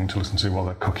something to listen to while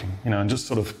they're cooking. And just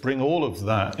sort of bring all of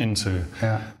that into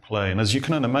play. And as you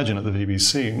can imagine at the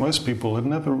BBC, most people had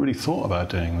never really thought about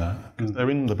doing that, because they're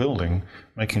in the building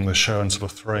making the show and sort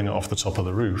of throwing it off the top of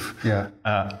the roof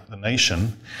at the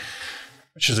nation,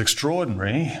 which is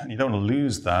extraordinary. You don't want to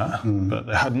lose that. But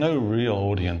they had no real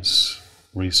audience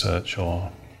research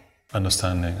or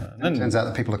understanding. And then, it turns out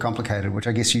that people are complicated, which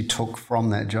I guess you took from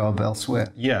that job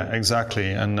elsewhere. Yeah,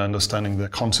 exactly, and understanding the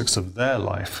context of their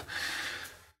life.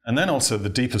 And then also the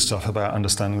deeper stuff about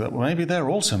understanding that maybe they're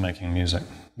also making music.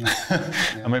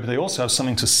 And maybe they also have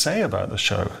something to say about the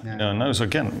show. And those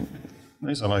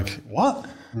are like, what?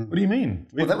 What do you mean?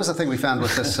 Well, that was the thing we found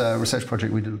with this research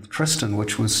project we did with Tristan,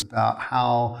 which was about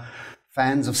how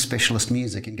fans of specialist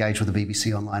music engage with the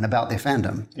BBC online about their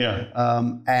fandom.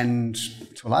 And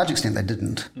to a large extent, they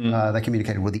didn't. They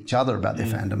communicated with each other about their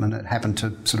fandom, and it happened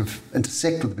to sort of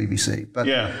intersect with the BBC.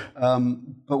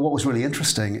 But what was really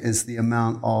interesting is the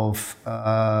amount of,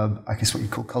 I guess what you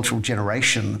call cultural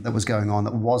generation that was going on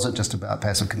that wasn't just about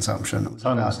passive consumption. It was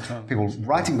about people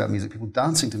writing about music, people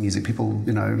dancing to music, people,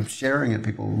 sharing it,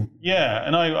 people... Yeah,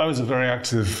 and I was a very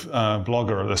active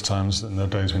blogger at this time, in the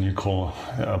days when you call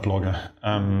a blogger.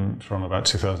 From about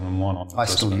 2001 on. I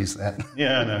still use that.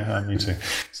 Yeah, no, me too.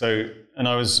 So, and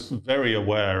I was very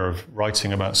aware of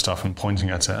writing about stuff and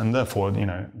pointing at it, and therefore,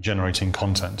 generating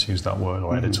content, to use that word,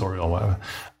 or editorial, or whatever,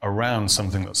 around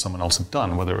something that someone else had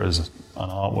done, whether it was an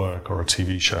artwork or a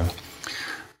TV show.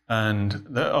 And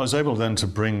I was able then to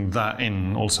bring that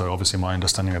in, also, obviously, my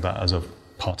understanding of that as a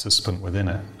participant within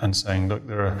it, and saying, look,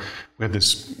 we have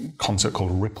this concept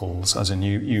called ripples, as in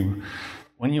you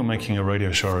when you're making a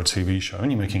radio show or a TV show,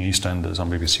 and you're making EastEnders on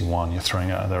BBC One, you're throwing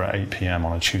it out there at 8 p.m.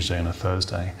 on a Tuesday and a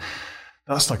Thursday,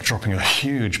 that's like dropping a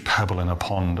huge pebble in a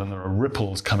pond, and there are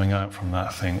ripples coming out from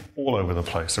that thing all over the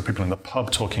place. There are people in the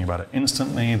pub talking about it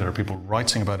instantly. There are people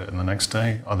writing about it in the next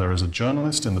day, either as a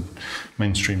journalist in the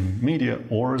mainstream media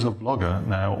or as a blogger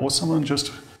now, or someone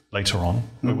just later on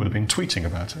who would have been tweeting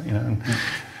about it. And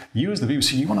you as the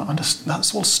BBC, you want to understand,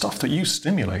 that's all stuff that you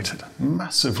stimulated,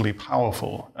 massively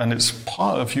powerful, and it's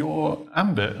part of your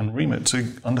ambit and remit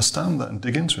to understand that and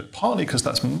dig into it, partly because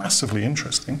that's massively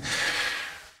interesting,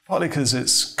 partly because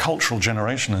it's cultural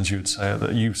generation, as you would say,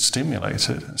 that you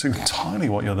stimulated. It's entirely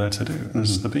what you're there to do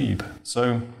as the Beeb.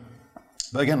 So,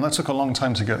 but again, that took a long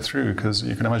time to get through, because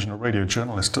you can imagine a radio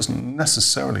journalist doesn't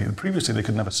necessarily, previously they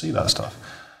could never see that stuff.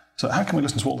 So how can we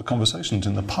listen to all the conversations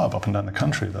in the pub up and down the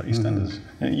country about EastEnders?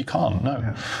 You can't, no.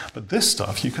 Yeah. But this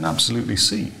stuff you can absolutely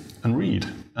see and read,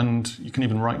 and you can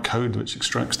even write code which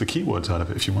extracts the keywords out of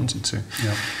it if you wanted to.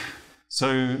 Yeah.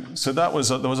 So that was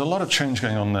there was a lot of change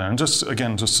going on there, and just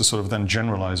to sort of then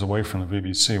generalize away from the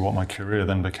BBC, what my career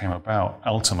then became about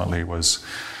ultimately was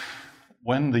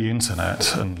when the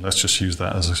internet, and let's just use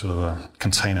that as a sort of a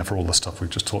container for all the stuff we've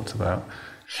just talked about,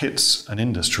 hits an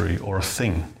industry or a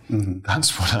thing,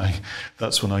 that's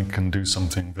when I can do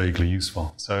something vaguely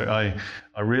useful. So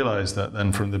I realized that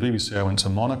then from the BBC I went to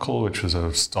Monocle, which was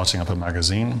starting up a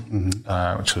magazine,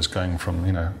 which was going from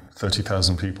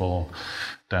 30,000 people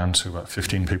down to about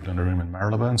 15 people in a room in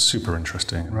Marylebone. Super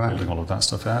interesting, building all of that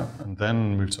stuff out. And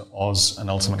then moved to Oz and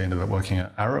ultimately ended up working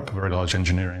at Arup, a very large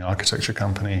engineering architecture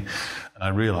company. And I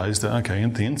realized that, the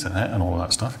internet and all of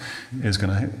that stuff is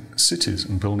going to hit cities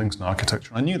and buildings and architecture.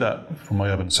 And I knew that from my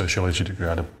urban sociology degree. I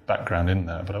had a background in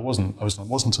there, but I wasn't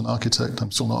an architect.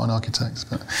 I'm still not an architect.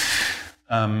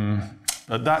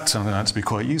 But that turned out to be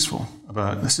quite useful.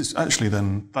 But this is actually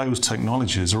then, those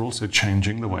technologies are also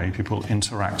changing the way people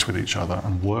interact with each other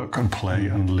and work and play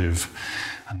and live.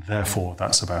 And therefore,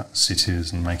 that's about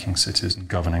cities and making cities and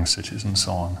governing cities and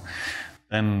so on.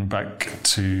 Then back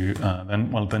to,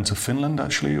 then to Finland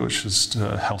actually, which is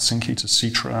Helsinki, to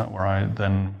Sitra, where I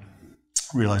then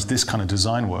realized this kind of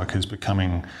design work is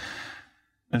becoming,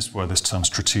 that's where this term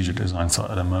strategic design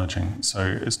started emerging.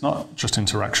 So it's not just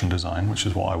interaction design, which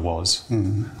is what I was.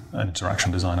 An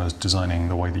interaction designer was designing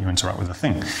the way that you interact with a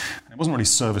thing. And it wasn't really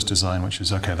service design, which is,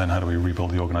 then how do we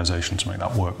rebuild the organization to make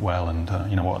that work well? And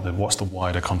what's the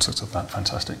wider context of that?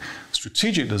 Fantastic.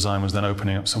 Strategic design was then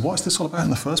opening up. So what's this all about in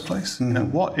the first place?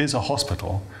 What is a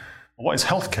hospital? What is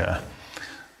healthcare?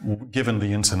 Given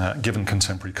the internet, given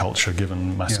contemporary culture,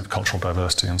 given massive cultural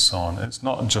diversity and so on, it's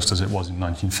not just as it was in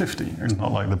 1950. It's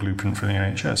not like the blueprint for the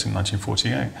NHS in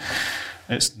 1948.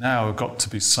 It's now got to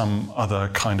be some other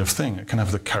kind of thing. It can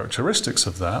have the characteristics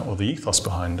of that or the ethos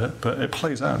behind it, but it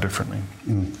plays out differently.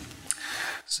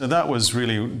 So that was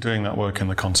really doing that work in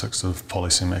the context of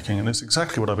policy making, and it's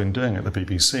exactly what I've been doing at the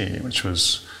BBC, which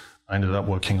was I ended up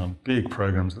working on big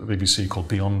programs at the BBC called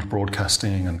Beyond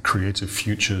Broadcasting and Creative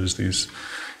Futures, these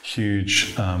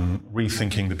huge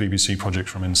rethinking the BBC project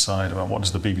from inside about what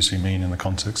does the BBC mean in the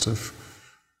context of,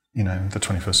 the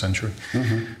 21st century.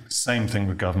 Same thing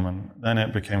with government. Then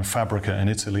it became Fabrica in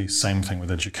Italy, same thing with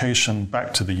education,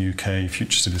 back to the UK,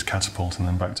 Future Cities Catapult, and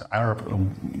then back to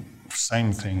Arup.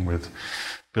 Same thing with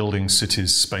building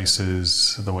cities,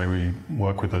 spaces, the way we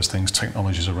work with those things,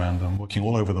 technologies around them, working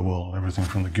all over the world, everything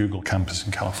from the Google campus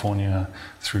in California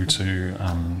through to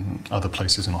other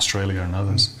places in Australia and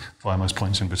others, via most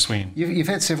points in between. You've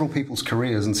had several people's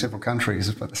careers in several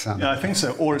countries, by the sound. Yeah, I think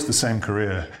so, or it's the same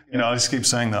career. I just keep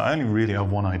saying that I only really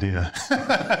have one idea.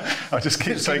 I just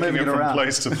keep taking it from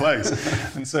place to place.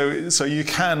 And so you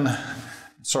can,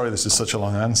 sorry this is such a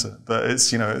long answer, but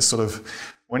it's, it's sort of,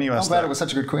 when you ask I'm glad it was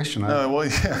such a good question. No, well,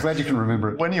 yeah. I'm glad you can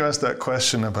remember it. When you ask that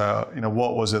question about,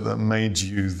 what was it that made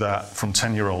you that from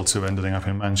 10-year-old to ending up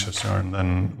in Manchester and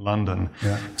then London,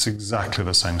 it's exactly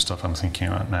the same stuff I'm thinking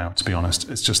about now, to be honest.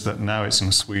 It's just that now it's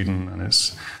in Sweden and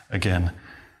it's, again,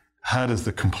 how does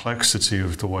the complexity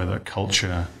of the way that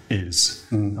culture is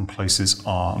and places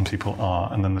are and people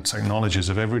are, and then the technologies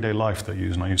of everyday life they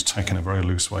use, and I use tech in a very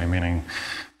loose way, meaning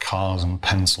cars and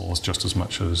pencils just as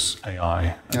much as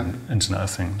AI and Internet of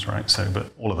Things, right? So,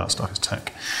 but all of that stuff is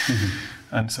tech.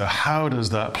 And so how does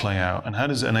that play out? And how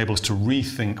does it enable us to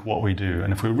rethink what we do?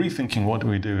 And if we're rethinking what do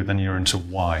we do, then you're into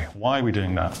why. Why are we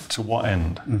doing that? To what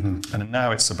end? And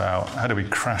now it's about how do we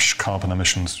crash carbon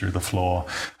emissions through the floor?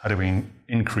 How do we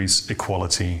increase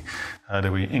equality? How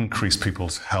do we increase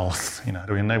people's health? How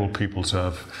do we enable people to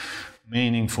have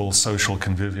meaningful social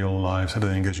convivial lives? How do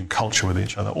they engage in culture with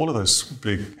each other? All of those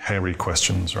big, hairy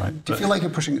questions, right? Do you feel like you're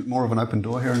pushing more of an open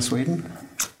door here in Sweden?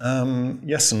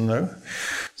 Yes and no.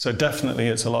 So definitely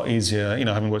it's a lot easier.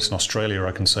 Having worked in Australia,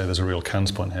 I can say there's a real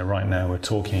counterpoint here. Right now we're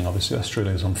talking, obviously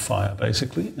Australia's on fire,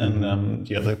 basically. And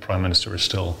the Prime Minister is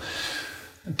still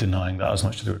denying that has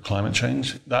much to do with climate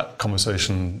change. That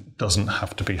conversation doesn't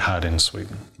have to be had in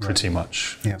Sweden, pretty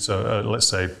much. Yeah. So let's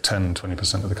say 10,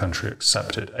 20% of the country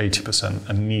accepted,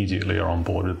 80% immediately are on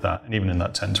board with that. And even in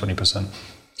that 10, 20%,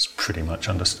 it's pretty much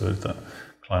understood that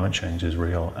climate change is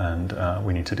real and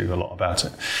we need to do a lot about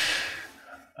it.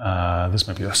 There's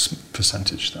maybe a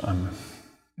percentage that I'm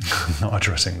not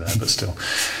addressing there, but still.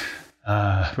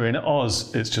 But in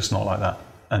Oz, it's just not like that.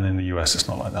 And in the US, it's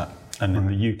not like that. And in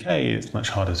the UK, it's much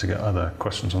harder to get other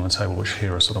questions on the table, which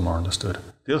here are sort of more understood.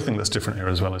 The other thing that's different here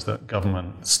as well is that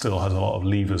government still has a lot of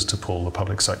levers to pull. The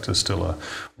public sector is still a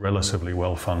relatively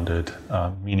well-funded,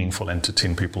 meaningful entity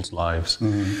in people's lives.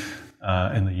 In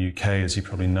the UK, as you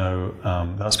probably know,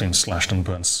 that's been slashed and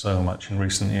burned so much in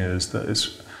recent years that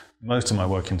most of my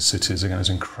work in cities, again, is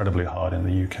incredibly hard in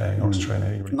the UK or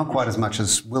Australia. Not quite as much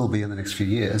as will be in the next few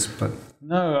years, but...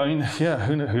 No, I mean,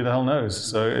 who the hell knows?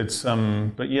 So it's,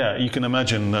 but yeah, you can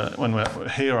imagine that when we're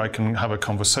here, I can have a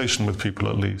conversation with people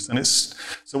at least. And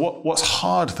so what's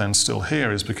hard then still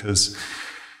here is because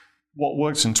what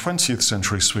worked in 20th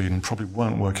century Sweden probably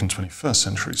won't work in 21st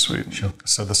century Sweden. Sure.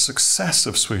 So the success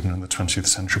of Sweden in the 20th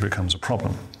century becomes a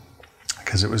problem,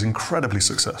 because it was incredibly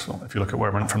successful. If you look at where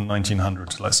it went from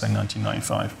 1900 to, let's say,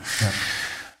 1995. Yeah.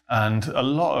 And a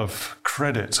lot of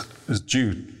credit is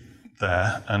due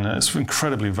there, and it's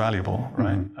incredibly valuable,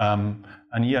 right?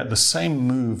 And yet the same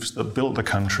moves that built the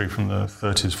country from the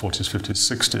 30s, 40s,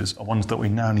 50s, 60s are ones that we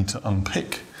now need to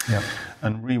unpick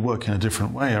and rework in a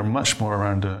different way, are much more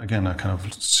around, a kind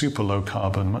of super low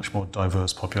carbon, much more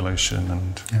diverse population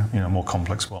and more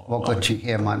complex world. What got you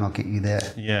here might not get you there.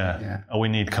 Yeah. Or we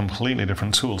need completely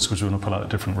different tools because we want to pull out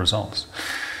different results.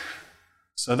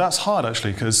 So that's hard,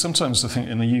 actually, because sometimes I think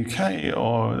in the UK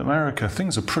or America,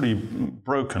 things are pretty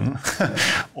broken,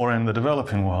 or in the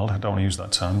developing world, I don't want to use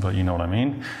that term, but you know what I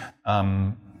mean,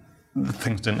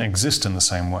 things didn't exist in the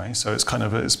same way. So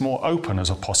it's more open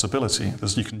as a possibility.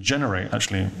 You can generate,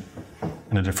 actually,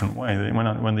 in a different way.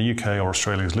 When the UK or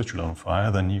Australia is literally on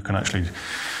fire, then you can actually...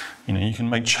 you can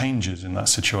make changes in that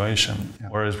situation. Yeah.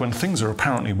 Whereas when things are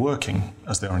apparently working,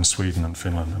 as they are in Sweden and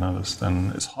Finland and others,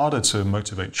 then it's harder to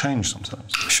motivate change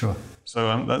sometimes. Sure.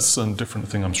 So that's a different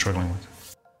thing I'm struggling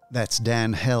with. That's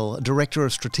Dan Hell, Director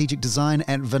of Strategic Design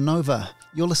at Vernova.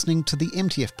 You're listening to the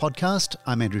MTF Podcast.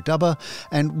 I'm Andrew Dubber,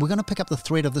 and we're going to pick up the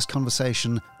thread of this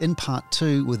conversation in part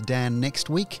 2 with Dan next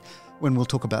week, when we'll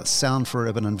talk about sound for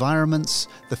urban environments,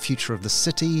 the future of the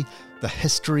city, the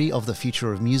history of the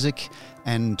future of music,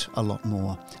 and a lot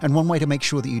more. And one way to make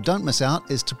sure that you don't miss out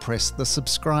is to press the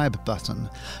subscribe button.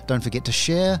 Don't forget to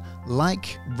share,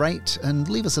 like, rate, and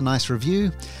leave us a nice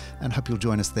review, and hope you'll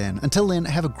join us then. Until then,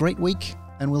 have a great week,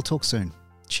 and we'll talk soon.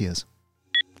 Cheers.